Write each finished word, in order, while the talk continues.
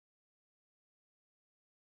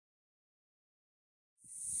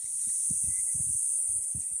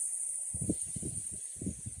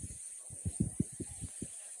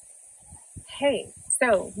Okay,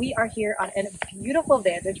 so we are here on a beautiful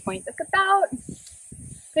vantage point that's about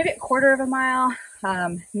maybe a quarter of a mile,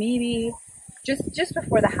 maybe just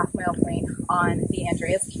before the half-mile point on the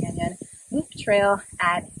Andreas Canyon Loop Trail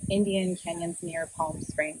at Indian Canyons near Palm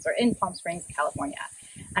Springs, or in Palm Springs, California.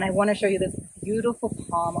 And I want to show you this beautiful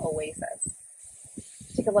palm oasis.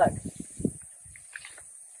 Take a look.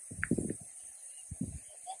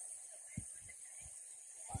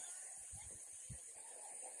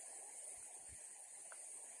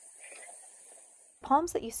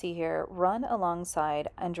 Palms that you see here run alongside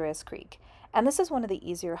Andreas Creek, and this is one of the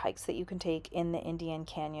easier hikes that you can take in the Indian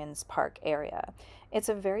Canyons Park area. It's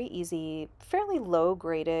a very easy, fairly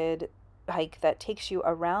low-graded hike that takes you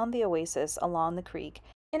around the oasis along the creek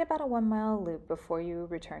in about a 1-mile loop before you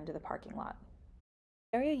return to the parking lot.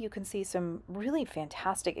 In the area you can see some really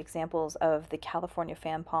fantastic examples of the California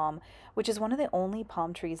fan palm, which is one of the only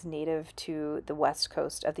palm trees native to the west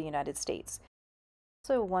coast of the United States.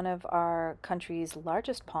 Also one of our country's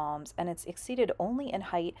largest palms, and it's exceeded only in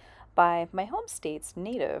height by my home state's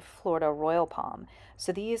native Florida royal palm.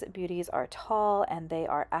 So these beauties are tall and they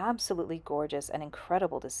are absolutely gorgeous and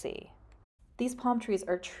incredible to see. These palm trees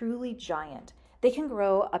are truly giant. They can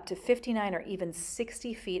grow up to 59 or even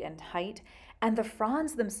 60 feet in height, and the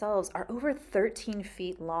fronds themselves are over 13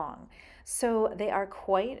 feet long. So they are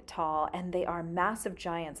quite tall and they are massive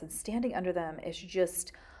giants, and standing under them is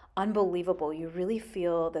just unbelievable. You really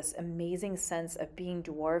feel this amazing sense of being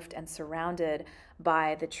dwarfed and surrounded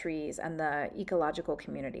by the trees and the ecological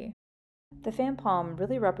community. The fan palm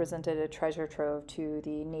really represented a treasure trove to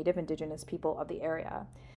the native indigenous people of the area.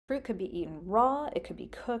 Fruit could be eaten raw, it could be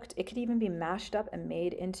cooked, it could even be mashed up and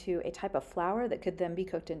made into a type of flour that could then be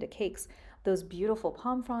cooked into cakes. Those beautiful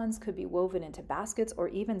palm fronds could be woven into baskets or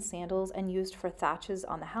even sandals and used for thatches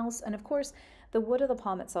on the house. And of course, the wood of the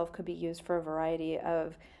palm itself could be used for a variety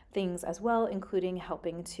of things as well, including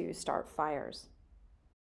helping to start fires.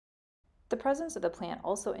 The presence of the plant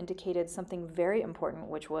also indicated something very important,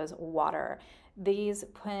 which was water. These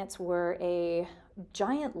plants were a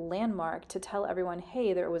giant landmark to tell everyone,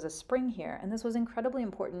 hey, there was a spring here. And this was incredibly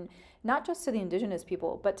important, not just to the indigenous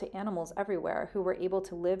people, but to animals everywhere who were able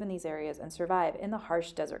to live in these areas and survive in the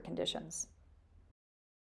harsh desert conditions.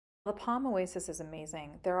 The palm oasis is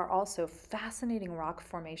amazing. There are also fascinating rock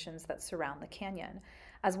formations that surround the canyon.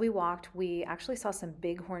 As we walked, we actually saw some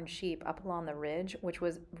bighorn sheep up along the ridge, which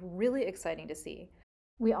was really exciting to see.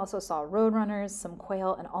 We also saw roadrunners, some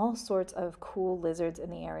quail, and all sorts of cool lizards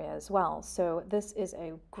in the area as well. So this is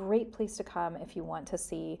a great place to come if you want to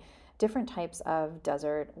see different types of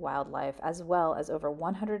desert wildlife, as well as over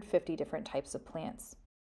 150 different types of plants.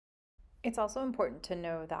 It's also important to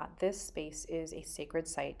know that this space is a sacred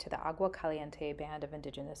site to the Agua Caliente band of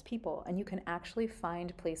indigenous people, and you can actually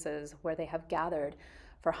find places where they have gathered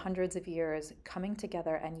for hundreds of years, coming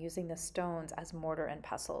together and using the stones as mortar and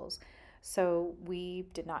pestles. So we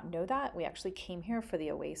did not know that. We actually came here for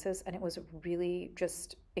the oasis, and it was really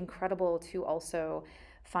just incredible to also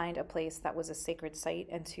find a place that was a sacred site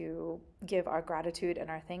and to give our gratitude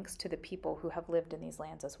and our thanks to the people who have lived in these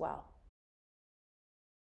lands as well.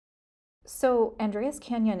 So Andreas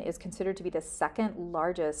Canyon is considered to be the second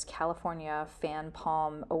largest California fan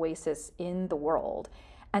palm oasis in the world.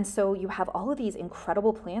 And so you have all of these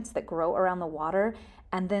incredible plants that grow around the water,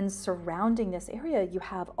 and then surrounding this area, you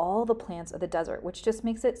have all the plants of the desert, which just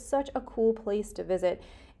makes it such a cool place to visit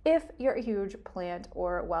if you're a huge plant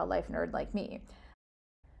or wildlife nerd like me.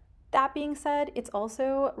 That being said, it's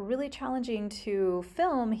also really challenging to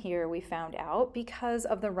film here, we found out, because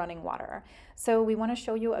of the running water. So we want to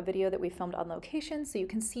show you a video that we filmed on location so you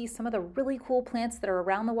can see some of the really cool plants that are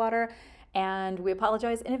around the water, and we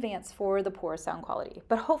apologize in advance for the poor sound quality,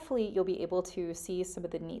 but hopefully you'll be able to see some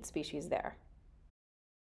of the neat species there.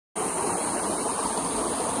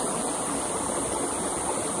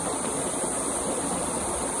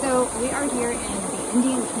 So we are here in the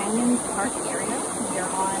Indian Canyons Park area. We are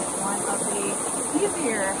on one of the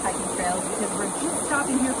easier hiking trails because we're just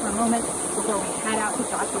stopping here for a moment before we head out to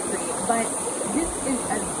Joshua Tree. But this is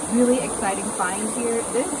a really exciting find here.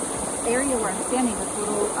 This area where I'm standing, this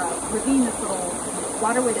little ravine, this little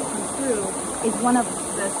waterway that comes through, is one of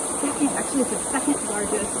the it's the second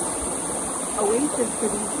largest oasis for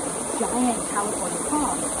these giant California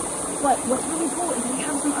palms. But what's really cool is we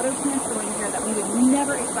have some other plants growing here that we would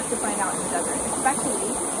never expect to find out in the desert, especially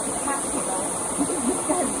cattails. This is this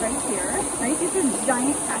guy right here, right? These are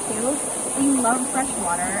giant cattails. They love fresh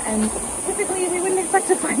water, and typically we wouldn't expect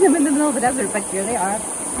to find them in the middle of the desert, but here they are.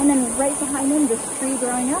 And then right behind them, this tree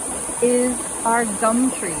growing up is our gum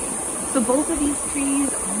tree. So both of these trees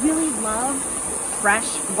really love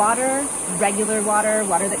fresh water, regular water,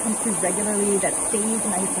 water that comes through regularly, that stays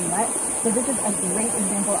nice and wet. So this is a great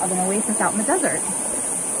example of an oasis out in the desert.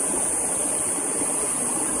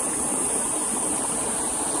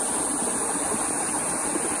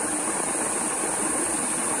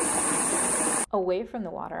 Away from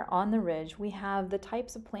the water, on the ridge, we have the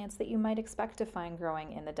types of plants that you might expect to find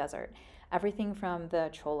growing in the desert. Everything from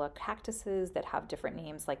the cholla cactuses that have different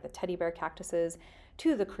names like the teddy bear cactuses,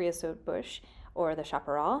 to the creosote bush or the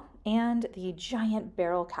chaparral, and the giant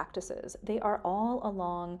barrel cactuses. They are all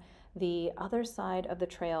along the other side of the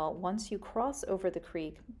trail. Once you cross over the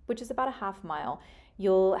creek, which is about a half mile,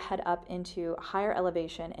 you'll head up into higher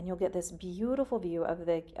elevation and you'll get this beautiful view of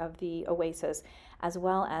the oasis, as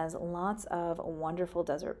well as lots of wonderful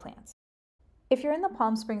desert plants. If you're in the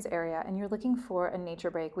Palm Springs area and you're looking for a nature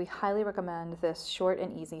break, we highly recommend this short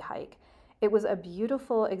and easy hike. It was a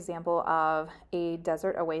beautiful example of a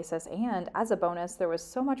desert oasis, and as a bonus, there was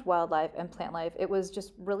so much wildlife and plant life. It was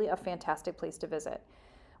just really a fantastic place to visit.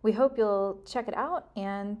 We hope you'll check it out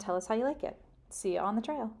and tell us how you like it. See you on the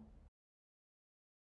trail.